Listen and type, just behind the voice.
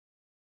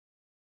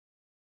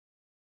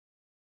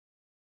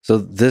So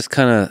this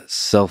kind of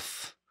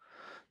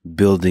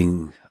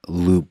self-building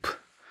loop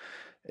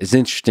is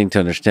interesting to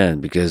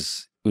understand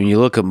because when you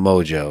look at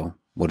Mojo,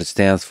 what it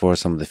stands for,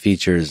 some of the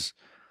features,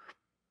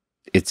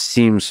 it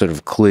seems sort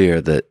of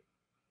clear that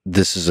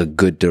this is a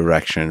good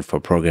direction for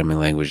programming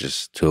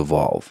languages to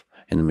evolve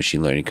in the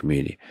machine learning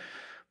community.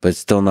 But it's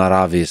still not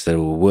obvious that it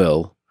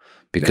will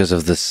because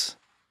of this,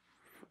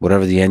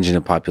 whatever the engine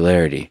of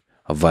popularity,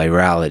 of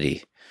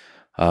virality.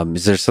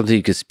 Is there something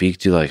you could speak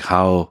to, like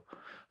how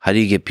do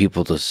you get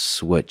people to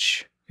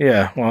switch?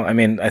 Yeah, well, I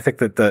mean, I think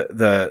that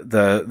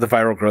the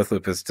viral growth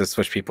loop is to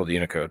switch people to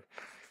Unicode.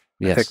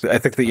 Yes. I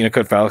think the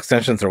Unicode file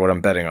extensions are what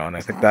I'm betting on. I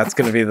think that's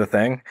going to be the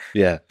thing.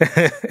 Yeah.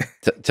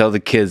 Tell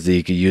the kids that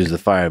you could use the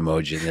fire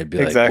emoji, and they'd be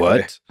Exactly.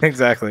 like, "What?"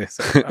 Exactly.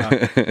 So,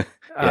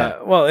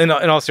 well, in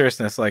all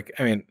seriousness, like,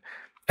 I mean,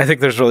 I think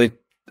there's really,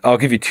 I'll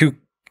give you two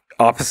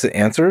opposite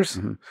answers.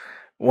 Mm-hmm.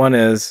 One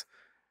is,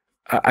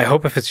 I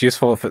hope if it's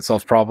useful, if it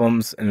solves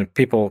problems, and if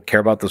people care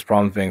about those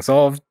problems being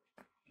solved,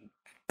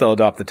 they'll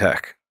adopt the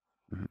tech.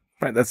 Mm-hmm.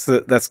 Right? That's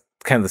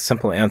kind of the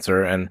simple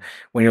answer. And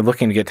when you're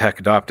looking to get tech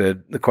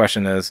adopted, the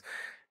question is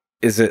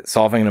it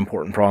solving an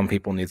important problem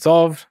people need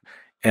solved?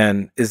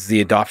 And is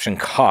the adoption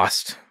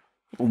cost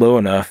low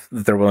enough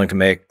that they're willing to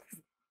make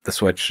the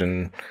switch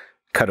and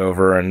cut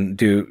over and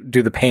do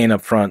the pain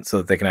up front so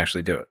that they can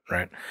actually do it,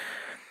 right?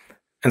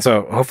 And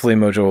so hopefully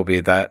Mojo will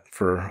be that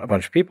for a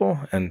bunch of people.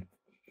 And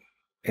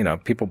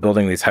people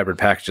building these hybrid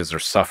packages are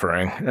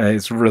suffering.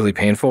 It's really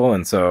painful.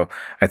 And so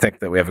I think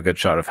that we have a good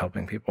shot of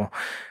helping people.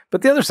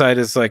 But the other side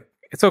is like,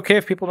 it's okay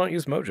if people don't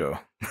use Mojo.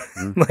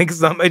 Mm-hmm. Like,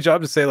 it's not my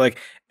job to say, like,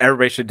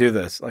 everybody should do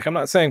this. Like, I'm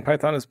not saying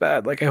Python is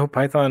bad. Like, I hope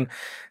Python,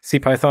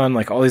 CPython,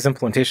 like all these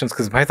implementations,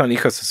 because the Python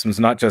ecosystem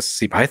is not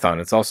just CPython.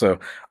 It's also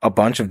a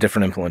bunch of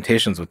different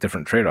implementations with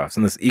different trade-offs.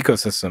 And this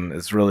ecosystem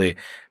is really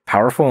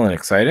powerful and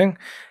exciting,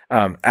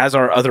 as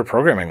are other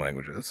programming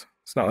languages.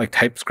 It's not like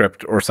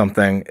TypeScript or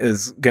something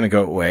is going to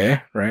go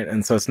away, right?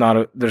 And so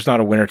there's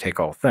not a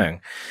winner-take-all thing.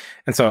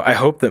 And so I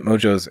hope that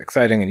Mojo is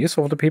exciting and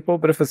useful to people,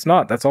 but if it's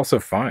not, that's also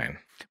fine.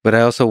 But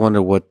I also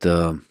wonder what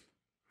the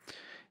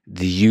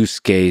use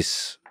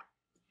case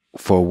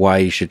for why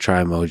you should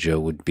try Mojo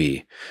would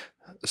be.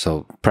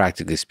 So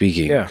practically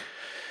speaking, yeah,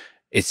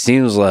 it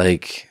seems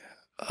like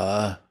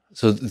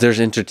so there's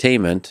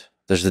entertainment.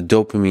 There's the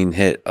dopamine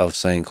hit of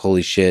saying,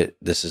 "Holy shit,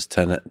 this is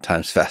 10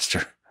 times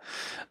faster."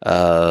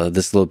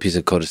 This little piece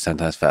of code is 10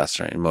 times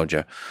faster in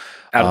Mojo.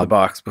 Out of the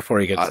box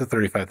before you get to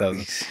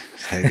 35,000.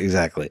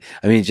 Exactly.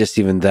 I mean, just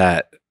even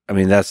that. I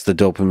mean, that's the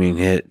dopamine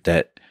hit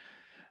that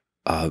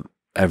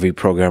every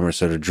programmer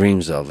sort of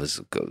dreams of,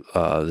 is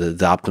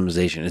the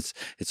optimization.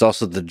 It's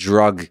also the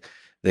drug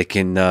that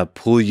can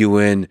pull you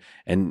in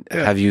and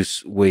have you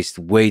waste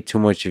way too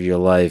much of your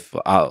life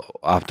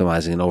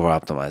optimizing and over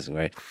optimizing,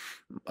 right?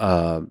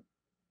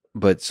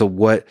 But so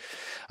what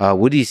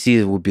do you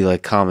see would be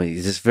like common?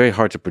 It's very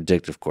hard to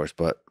predict, of course,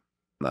 but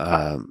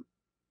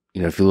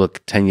if you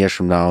look 10 years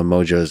from now and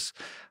Mojo's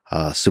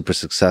super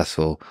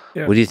successful,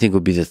 what do you think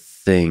would be the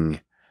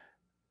thing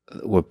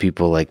where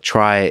people like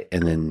try it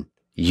and then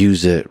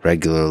use it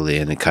regularly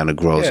and it kind of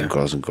grows and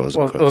grows and grows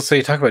and grows? Well, so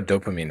you talk about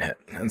dopamine hit.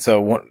 And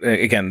so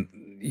again,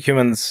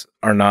 humans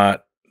are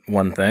not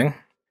one thing.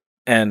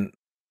 And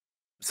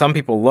some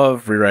people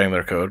love rewriting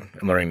their code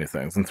and learning new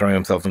things and throwing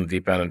themselves in the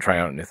deep end and trying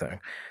out a new thing.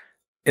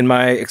 In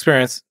my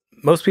experience,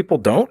 most people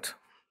don't.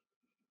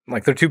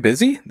 Like, they're too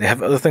busy. They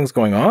have other things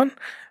going on.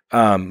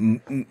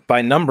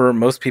 By number,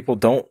 most people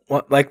don't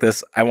like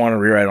this. I want to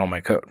rewrite all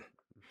my code.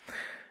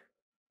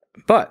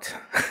 But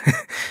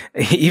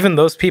even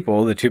those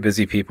people, the too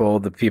busy people,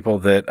 the people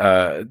that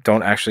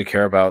don't actually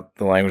care about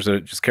the language,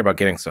 that just care about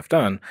getting stuff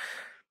done,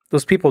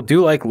 those people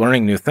do like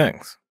learning new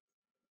things,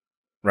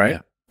 right?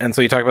 Yeah. And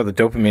so you talk about the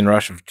dopamine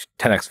rush of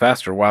 10x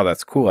faster. Wow,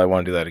 that's cool. I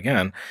want to do that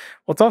again.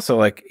 Well, it's also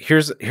like,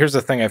 here's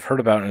a thing I've heard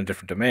about in a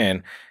different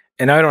domain,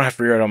 and now I don't have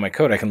to rewrite all my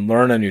code. I can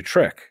learn a new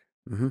trick,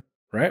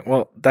 right?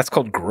 Well, that's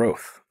called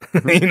growth,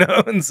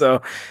 And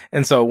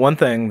so one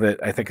thing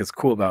that I think is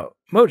cool about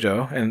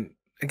Mojo, and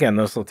again,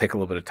 those will take a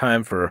little bit of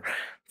time for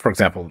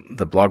example,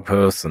 the blog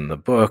posts and the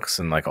books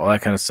and like all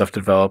that kind of stuff to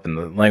develop, and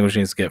the language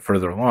needs to get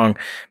further along.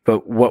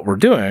 But what we're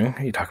doing,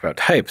 you talk about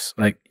types,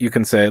 like you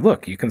can say,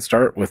 look, you can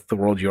start with the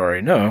world you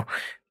already know,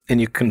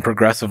 and you can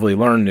progressively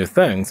learn new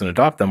things and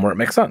adopt them where it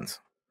makes sense.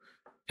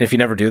 And if you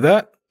never do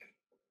that,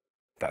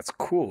 that's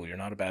cool. You're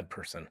not a bad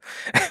person.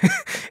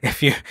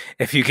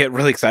 If you get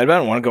really excited about it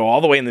and want to go all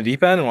the way in the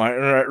deep end and want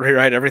to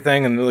rewrite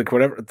everything and like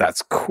whatever,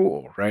 that's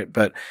cool, right?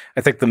 But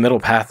I think the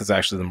middle path is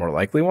actually the more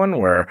likely one,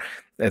 where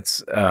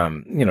it's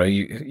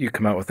you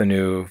come out with a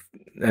new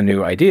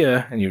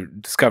idea and you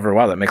discover,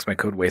 wow, that makes my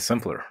code way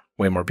simpler,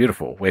 way more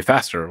beautiful, way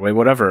faster, way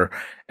whatever.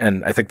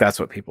 And I think that's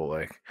what people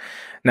like.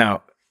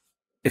 Now,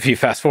 if you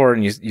fast forward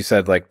and you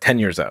said like 10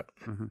 years out,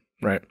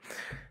 right?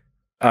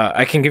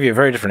 I can give you a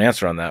very different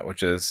answer on that,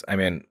 which is, I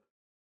mean,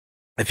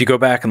 if you go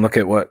back and look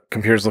at what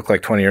computers looked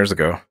like 20 years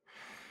ago,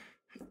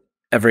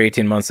 every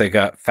 18 months they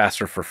got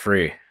faster for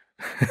free.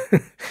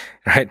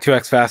 right?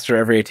 2x faster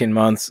every 18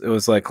 months. It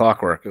was like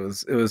clockwork. It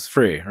was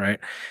free, right?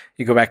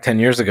 You go back 10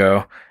 years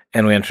ago,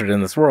 and we entered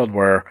in this world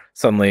where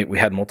suddenly we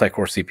had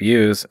multi-core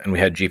CPUs and we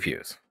had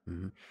GPUs.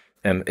 Mm-hmm.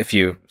 And if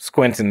you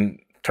squint and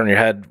turn your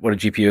head, what a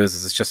GPU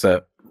is it's just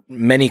a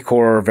many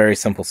core, very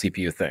simple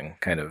CPU thing,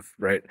 kind of,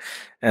 right?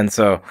 And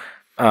so,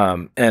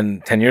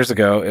 and 10 years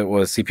ago, it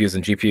was CPUs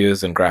and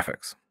GPUs and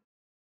graphics.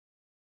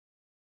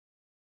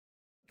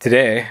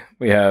 Today,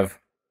 we have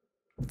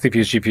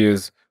CPUs,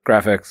 GPUs,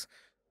 graphics,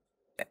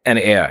 and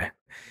AI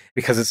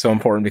because it's so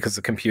important, because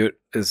the compute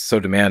is so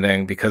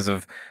demanding, because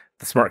of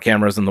the smart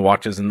cameras and the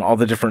watches and all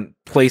the different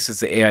places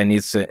the AI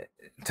needs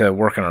to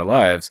work in our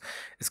lives.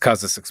 It's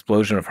caused this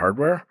explosion of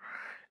hardware.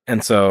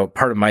 And so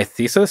part of my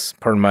thesis,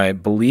 part of my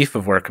belief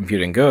of where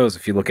computing goes,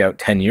 if you look out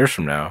 10 years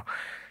from now,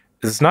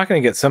 is it's not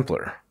going to get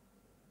simpler.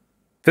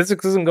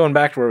 Physics isn't going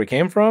back to where we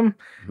came from.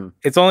 Mm-hmm.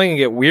 It's only going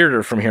to get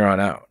weirder from here on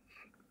out.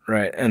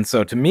 Right. And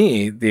so to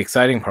me, the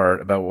exciting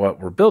part about what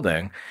we're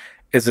building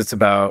is it's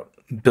about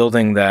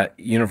building that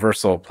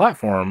universal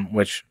platform,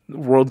 which the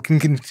world can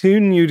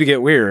continue to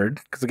get weird.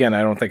 Because again,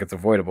 I don't think it's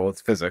avoidable.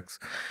 It's physics.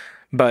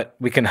 But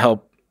we can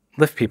help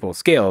lift people,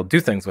 scale,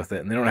 do things with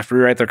it. And they don't have to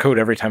rewrite their code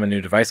every time a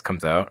new device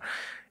comes out.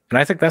 And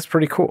I think that's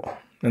pretty cool.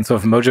 And so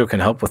if Mojo can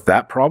help with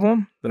that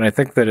problem, then I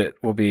think that it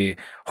will be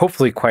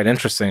hopefully quite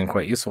interesting and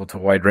quite useful to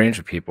a wide range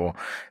of people,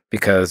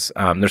 because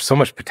there's so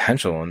much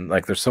potential, and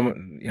like there's so much,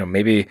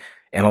 maybe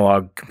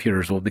analog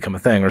computers will become a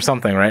thing or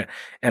something, right?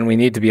 And we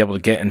need to be able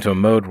to get into a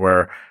mode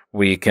where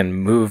we can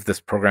move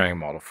this programming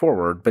model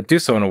forward, but do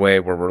so in a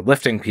way where we're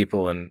lifting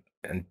people and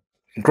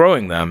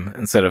growing them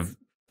instead of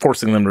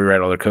forcing them to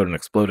rewrite all their code and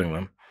exploding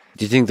them.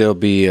 Do you think there'll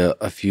be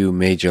a few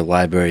major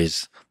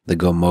libraries that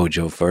go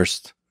Mojo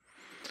first?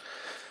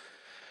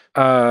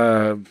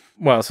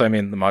 Well, so I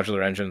mean, the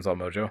modular engine is all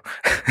Mojo.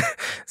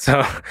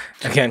 So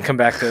again, come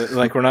back to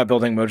like, we're not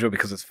building Mojo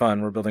because it's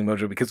fun. We're building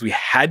Mojo because we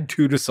had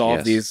to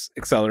solve these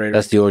accelerators.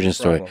 That's the origin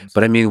story.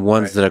 But I mean,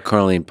 ones that are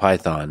currently in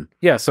Python.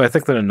 Yeah. So I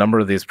think that a number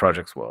of these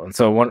projects will. And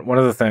so one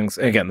of the things,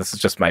 again, this is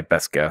just my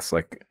best guess.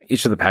 Like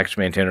each of the package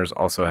maintainers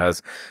also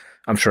has,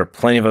 I'm sure,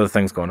 plenty of other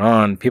things going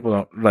on.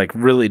 People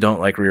really don't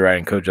like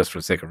rewriting code just for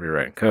the sake of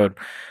rewriting code.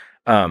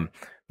 But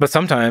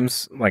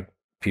sometimes like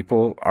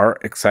people are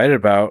excited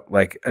about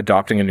like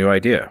adopting a new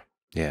idea.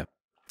 Yeah.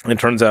 It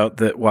turns out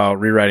that while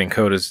rewriting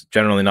code is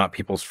generally not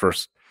people's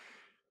first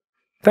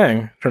thing,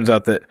 it turns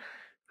out that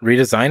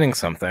redesigning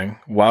something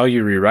while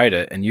you rewrite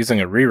it and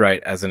using a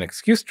rewrite as an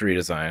excuse to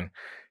redesign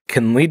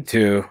can lead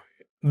to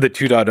the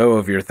 2.0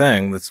 of your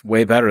thing that's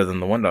way better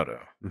than the 1.0.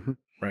 Mm-hmm.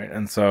 Right.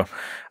 And so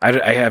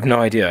I have no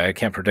idea. I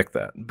can't predict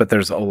that. But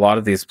there's a lot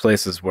of these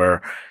places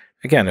where,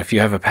 again, if you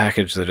have a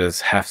package that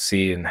is half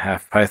C and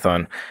half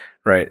Python,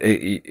 right,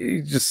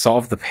 you just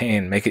solve the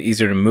pain, make it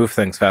easier to move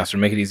things faster,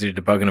 make it easier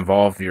to debug and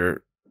evolve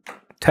your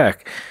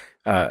tech.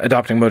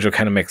 Adopting Mojo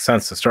kind of makes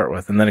sense to start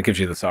with, and then it gives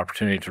you this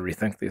opportunity to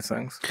rethink these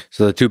things.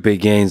 So the two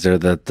big gains are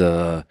that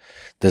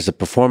there's a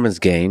performance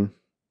gain,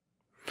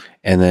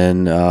 and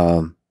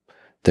then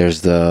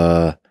there's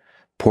the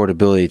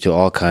portability to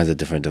all kinds of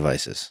different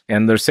devices.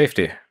 And there's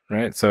safety,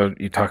 right? So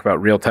you talk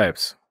about real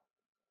types.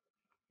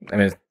 I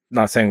mean,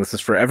 not saying this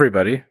is for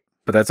everybody,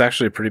 but that's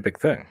actually a pretty big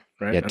thing,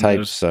 right? Yeah, and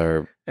types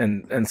are...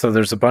 And so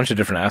there's a bunch of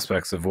different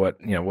aspects of what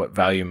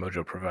value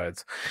Mojo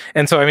provides.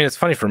 And so, I mean, it's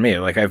funny for me,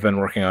 like I've been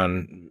working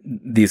on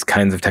these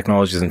kinds of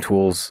technologies and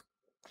tools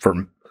for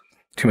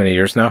too many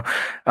years now.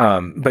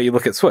 But you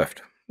look at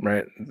Swift,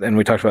 right? And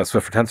we talked about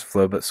Swift for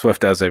TensorFlow, but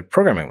Swift as a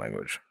programming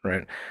language,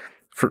 right?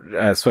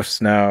 Swift's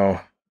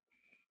now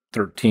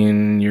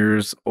 13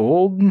 years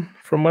old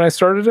from when I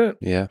started it.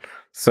 Yeah.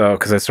 So,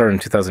 because I started in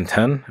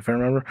 2010, if I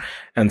remember.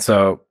 And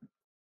so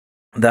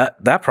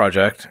that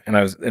project, and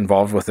I was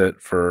involved with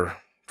it for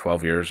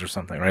 12 years or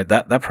something, right?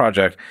 That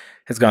project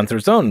has gone through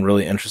its own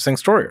really interesting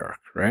story arc,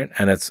 right?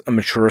 And it's a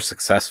mature,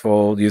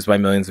 successful, used by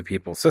millions of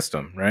people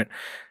system, right?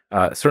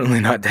 Certainly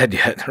not dead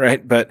yet,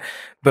 right? But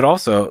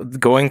also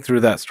going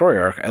through that story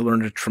arc, I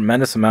learned a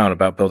tremendous amount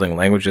about building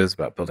languages,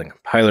 about building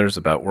compilers,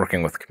 about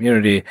working with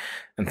community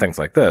and things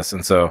like this.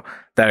 And so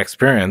that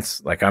experience,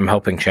 like I'm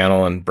helping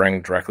channel and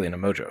bring directly into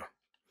Mojo.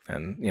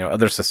 And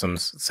other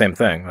systems, same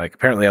thing. Like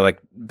apparently I like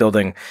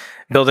building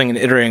and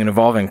iterating and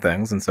evolving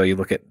things. And so you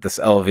look at this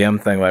LLVM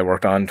thing that I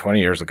worked on 20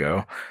 years ago,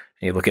 and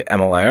you look at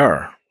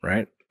MLIR,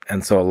 right?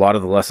 And so a lot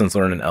of the lessons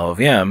learned in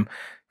LLVM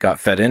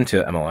got fed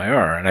into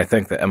MLIR. And I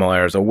think that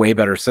MLIR is a way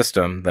better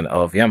system than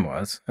LLVM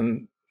was.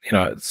 And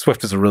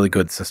Swift is a really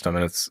good system,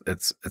 and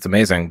it's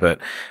amazing. But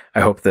I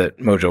hope that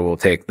Mojo will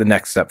take the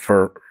next step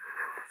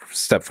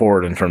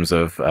forward in terms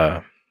of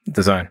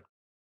design.